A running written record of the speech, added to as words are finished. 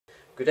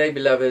Good day,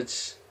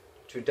 beloveds.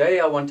 Today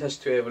I want us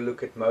to have a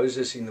look at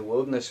Moses in the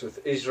wilderness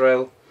with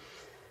Israel,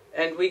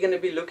 and we're going to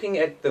be looking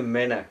at the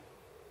manna.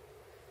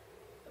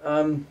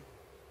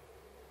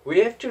 We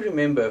have to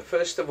remember,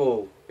 first of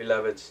all,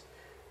 beloveds,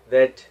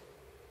 that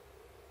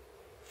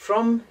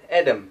from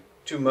Adam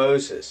to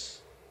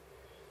Moses,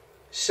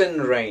 sin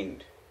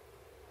reigned.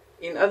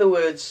 In other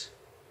words,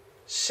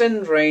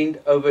 sin reigned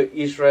over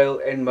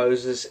Israel and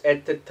Moses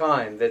at the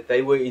time that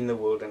they were in the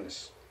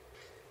wilderness.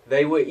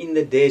 They were in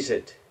the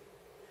desert.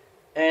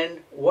 And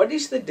what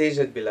is the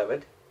desert,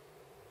 beloved?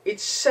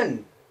 It's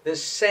sin. The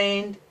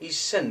sand is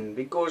sin,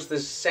 because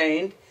the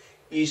sand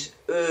is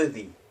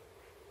earthy,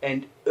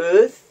 and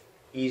earth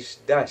is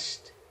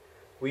dust.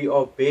 We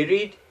are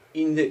buried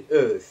in the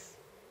earth,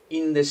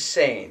 in the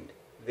sand.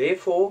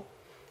 Therefore,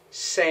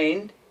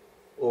 sand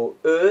or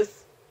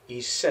earth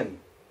is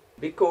sin,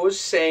 because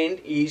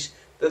sand is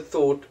the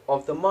thought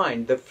of the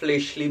mind, the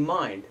fleshly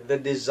mind, the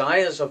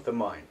desires of the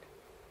mind.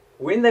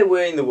 When they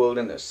were in the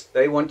wilderness,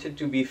 they wanted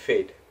to be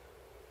fed.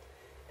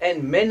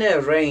 And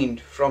manna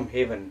rained from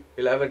heaven.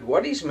 Beloved,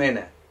 what is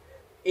manna?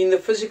 In the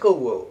physical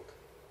world,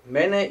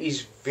 manna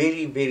is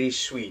very, very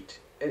sweet.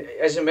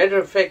 As a matter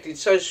of fact,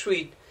 it's so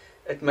sweet,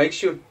 it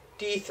makes your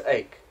teeth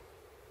ache.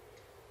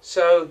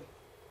 So,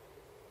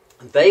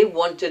 they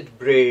wanted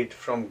bread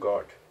from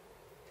God.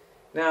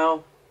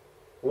 Now,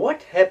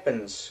 what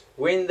happens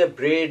when the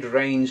bread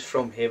rains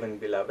from heaven,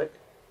 beloved?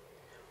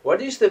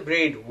 What is the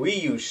bread we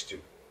used to?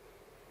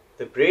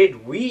 The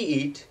bread we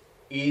eat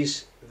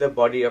is the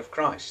body of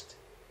Christ.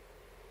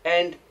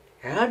 And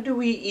how do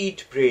we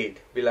eat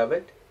bread,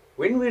 beloved?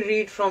 When we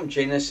read from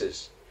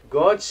Genesis,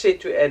 God said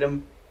to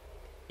Adam,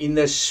 "In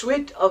the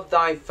sweat of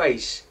thy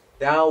face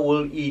thou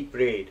wilt eat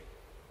bread."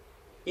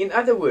 In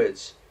other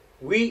words,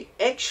 we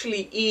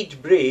actually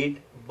eat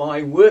bread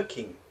by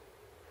working,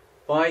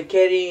 by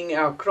carrying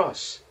our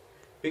cross.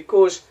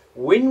 Because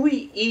when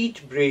we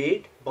eat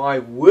bread by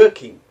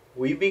working,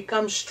 we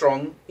become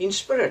strong in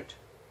spirit.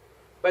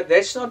 But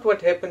that's not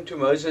what happened to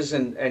Moses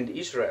and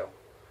Israel.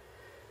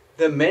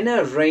 The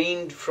manna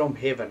rained from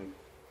heaven.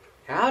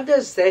 How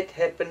does that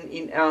happen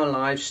in our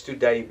lives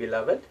today,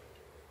 beloved?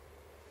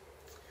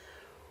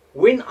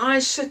 When I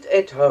sit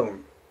at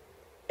home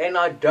and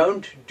I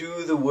don't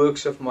do the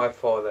works of my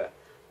Father,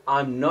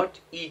 I'm not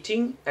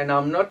eating and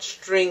I'm not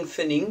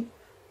strengthening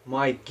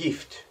my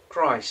gift,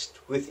 Christ,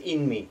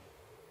 within me.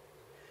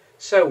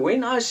 So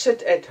when I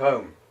sit at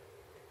home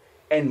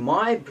and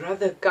my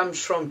brother comes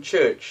from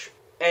church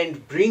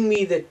and bring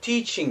me the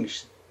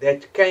teachings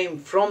that came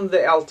from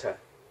the altar,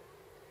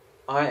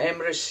 I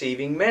am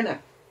receiving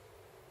manna,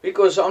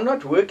 because I'm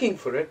not working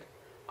for it.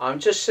 I'm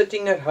just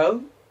sitting at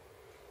home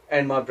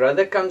and my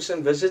brother comes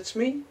and visits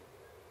me.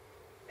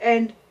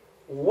 And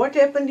what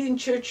happened in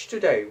church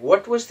today?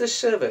 What was the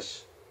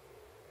service?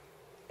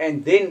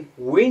 And then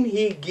when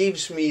he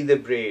gives me the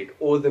bread,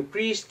 or the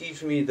priest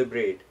gives me the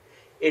bread,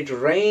 it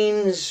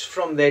rains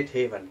from that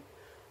heaven.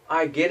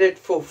 I get it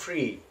for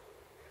free.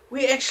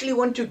 We actually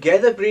want to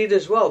gather bread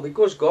as well,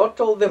 because God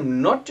told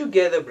them not to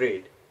gather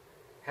bread.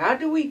 How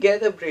do we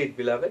gather bread,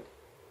 beloved?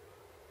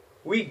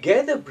 We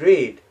gather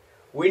bread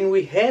when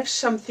we have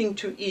something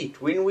to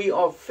eat, when we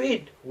are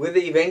fed with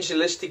the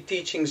evangelistic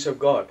teachings of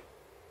God.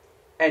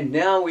 And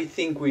now we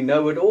think we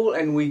know it all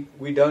and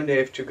we don't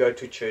have to go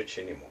to church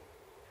anymore.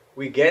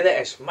 We gather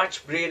as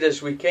much bread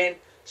as we can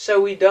so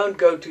we don't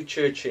go to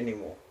church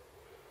anymore.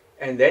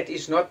 And that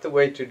is not the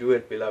way to do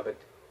it, beloved.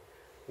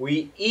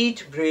 We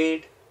eat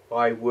bread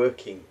by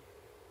working.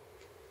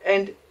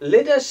 And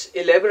let us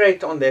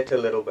elaborate on that a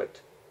little bit.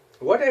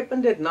 What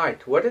happened at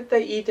night? What did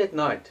they eat at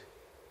night?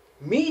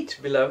 Meat,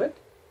 beloved.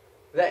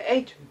 They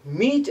ate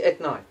meat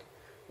at night.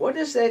 What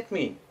does that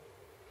mean?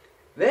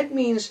 That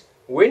means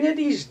when it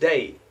is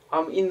day,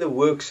 I'm in the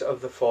works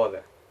of the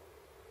Father.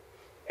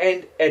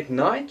 And at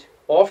night,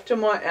 after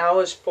my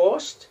hours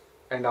passed,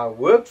 and I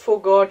worked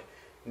for God,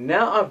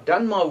 now I've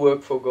done my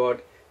work for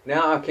God,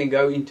 now I can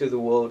go into the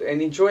world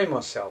and enjoy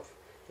myself.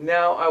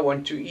 Now I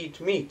want to eat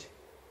meat.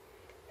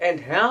 And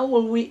how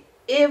will we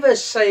ever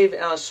save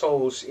our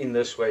souls in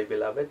this way,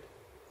 beloved?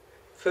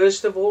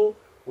 First of all,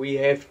 we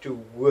have to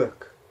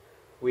work.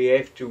 We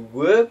have to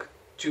work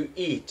to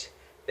eat.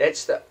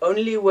 That's the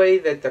only way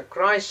that the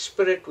Christ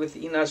Spirit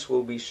within us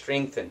will be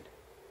strengthened.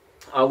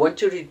 I want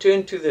to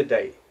return to the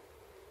day.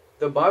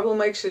 The Bible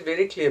makes it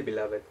very clear,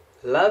 beloved.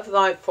 Love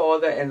thy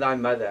father and thy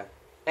mother,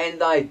 and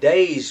thy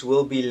days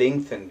will be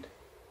lengthened.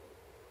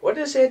 What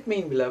does that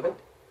mean, beloved?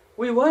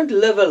 We won't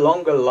live a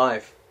longer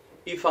life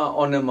if I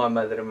honor my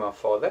mother and my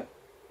father.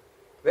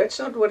 That's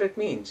not what it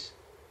means.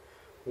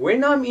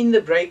 When I'm in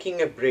the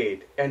breaking of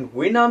bread, and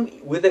when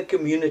I'm with a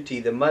community,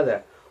 the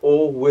mother,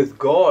 or with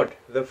God,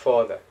 the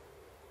Father,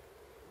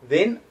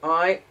 then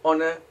I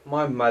honor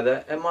my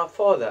mother and my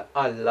father.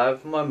 I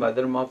love my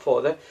mother and my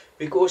father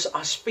because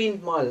I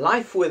spend my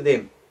life with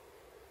them.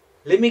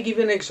 Let me give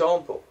you an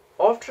example.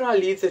 After I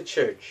leave the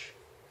church,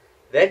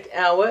 that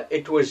hour,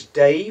 it was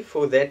day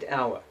for that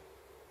hour.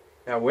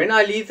 Now when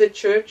I leave the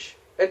church,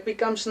 it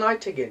becomes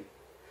night again.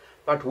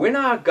 But when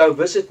I go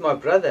visit my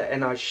brother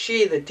and I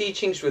share the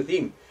teachings with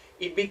him,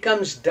 it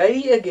becomes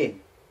day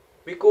again.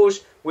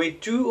 Because where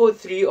 2 or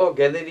 3 are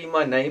gathered in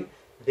my name,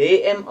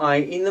 there am I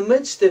in the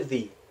midst of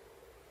thee.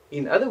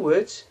 In other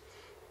words,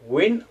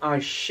 when I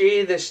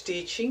share this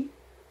teaching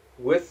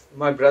with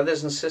my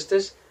brothers and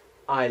sisters,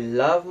 I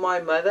love my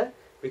mother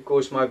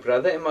because my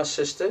brother and my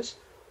sisters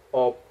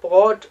are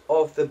part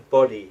of the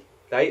body.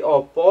 They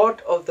are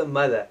part of the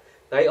mother.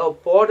 They are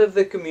part of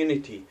the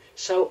community.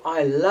 So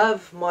I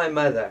love my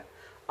mother.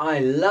 I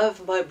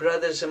love my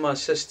brothers and my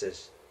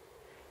sisters.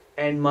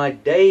 And my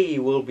day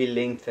will be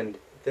lengthened.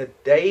 The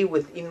day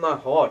within my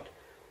heart,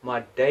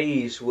 my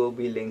days will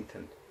be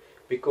lengthened.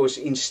 Because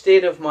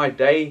instead of my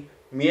day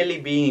merely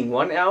being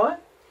 1 hour,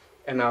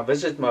 and I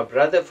visit my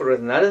brother for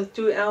another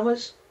 2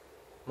 hours,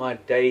 my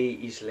day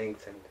is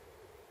lengthened.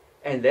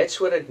 And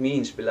that's what it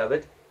means,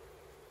 beloved.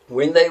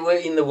 When they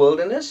were in the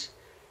wilderness,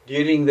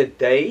 during the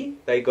day,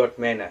 they got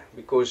manna.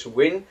 Because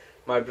when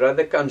my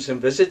brother comes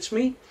and visits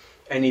me,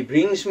 and he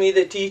brings me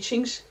the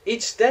teachings,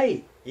 it's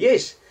day,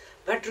 yes.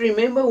 But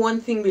remember one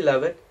thing,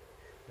 beloved,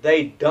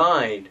 they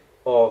died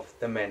of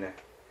the manna.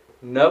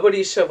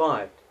 Nobody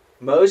survived.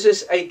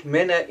 Moses ate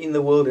manna in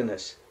the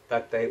wilderness,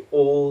 but they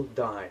all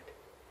died.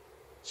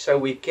 So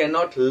we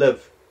cannot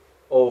live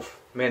off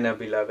manna,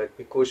 beloved,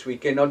 because we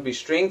cannot be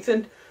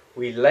strengthened.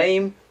 We're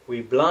lame,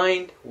 we're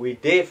blind, we're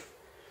deaf,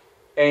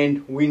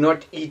 and we're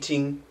not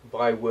eating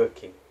by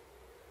working.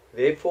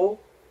 Therefore,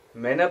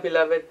 manna,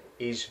 beloved,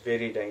 is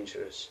very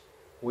dangerous.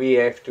 We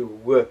have to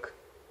work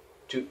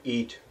to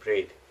eat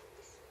bread.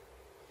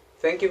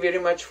 Thank you very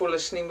much for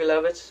listening,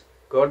 beloveds.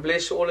 God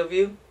bless all of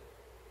you.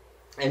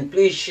 And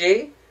please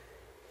share,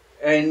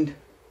 and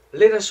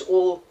let us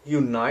all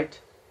unite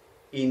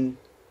in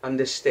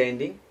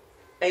understanding.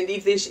 And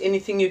if there's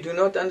anything you do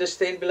not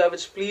understand,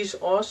 beloveds, please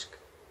ask.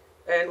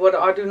 And what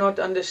I do not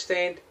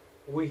understand,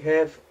 we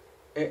have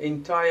an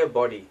entire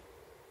body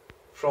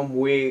from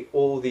where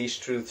all these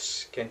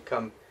truths can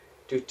come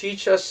to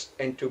teach us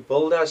and to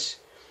build us,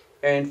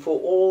 and for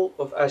all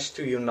of us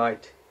to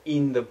unite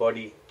in the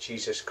body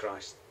Jesus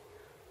Christ.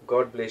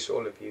 God bless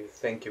all of you.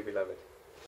 Thank you, beloved.